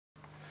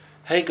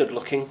Hey good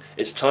looking,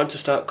 it's time to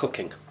start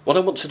cooking. What I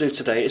want to do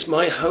today is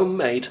my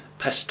homemade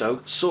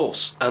pesto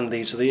sauce, and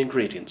these are the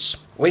ingredients.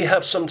 We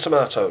have some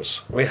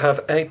tomatoes, we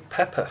have a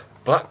pepper,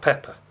 black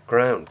pepper,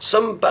 ground,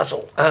 some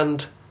basil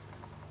and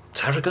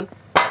tarragon.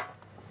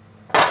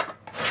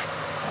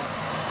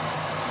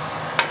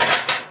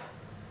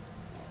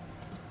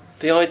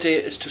 The idea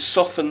is to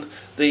soften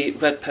the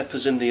red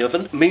peppers in the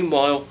oven.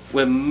 Meanwhile,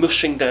 we're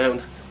mushing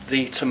down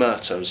the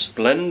tomatoes.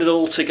 Blend it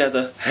all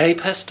together. Hey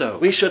pesto!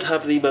 We should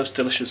have the most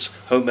delicious,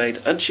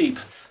 homemade and cheap.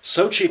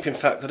 So cheap in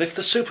fact that if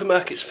the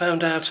supermarkets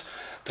found out,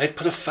 they'd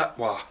put a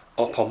fatwa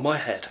up on my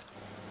head.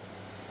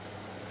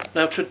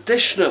 Now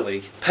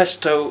traditionally,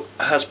 pesto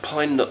has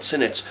pine nuts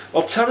in it.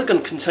 Well,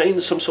 tarragon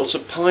contains some sort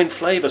of pine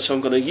flavour, so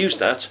I'm going to use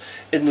that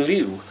in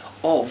lieu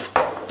of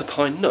the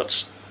pine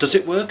nuts. Does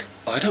it work?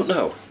 I don't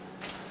know.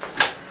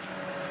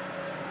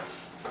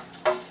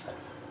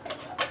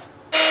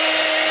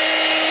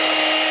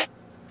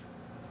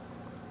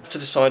 To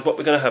decide what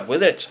we're going to have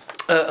with it,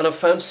 and I've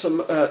found some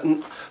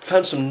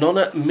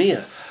nonna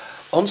mia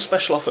on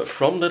special offer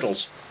from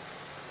Lidl's.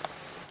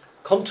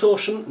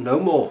 Contortion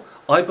no more.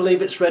 I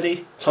believe it's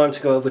ready. Time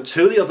to go over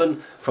to the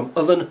oven, from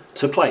oven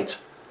to plate.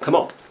 Come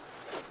on.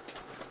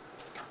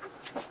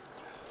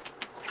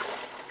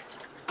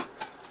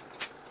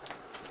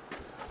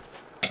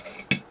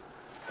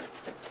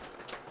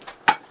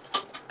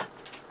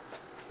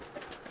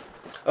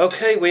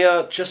 Okay, we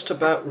are just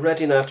about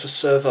ready now to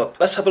serve up.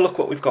 Let's have a look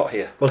what we've got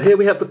here. Well, here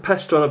we have the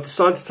pesto, and I've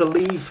decided to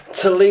leave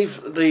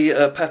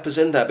the peppers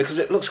in there because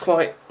it looks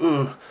quite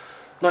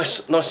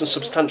nice and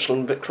substantial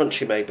and a bit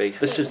crunchy maybe.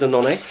 This is the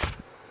nonne,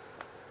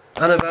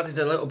 and I've added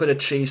a little bit of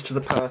cheese to the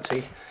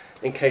party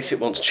in case it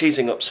wants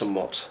cheesing up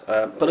somewhat.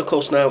 But of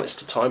course now it's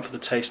the time for the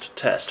taste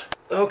test.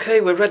 Okay,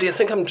 we're ready. I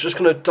think I'm just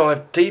going to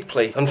dive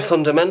deeply and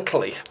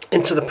fundamentally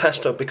into the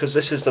pesto because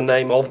this is the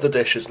name of the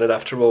dish, isn't it,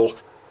 after all?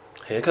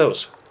 Here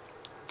goes.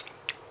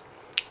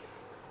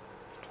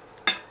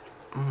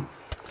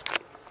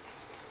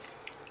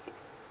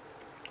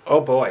 Oh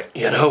boy,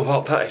 you know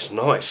what, that is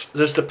nice.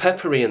 There's the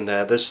peppery in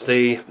there, there is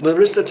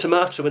the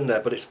tomato in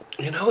there, but it's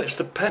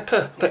the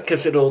pepper that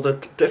gives it all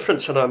the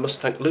difference, and I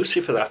must thank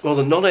Lucy for that. Well,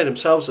 the nonne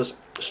themselves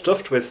are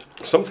stuffed with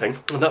something,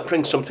 and that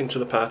brings something to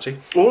the party.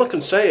 All I can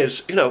say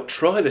is,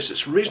 try this,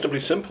 it's reasonably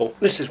simple.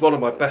 This is one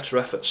of my better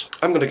efforts.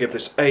 I'm going to give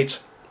this 8,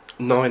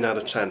 9 out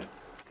of 10.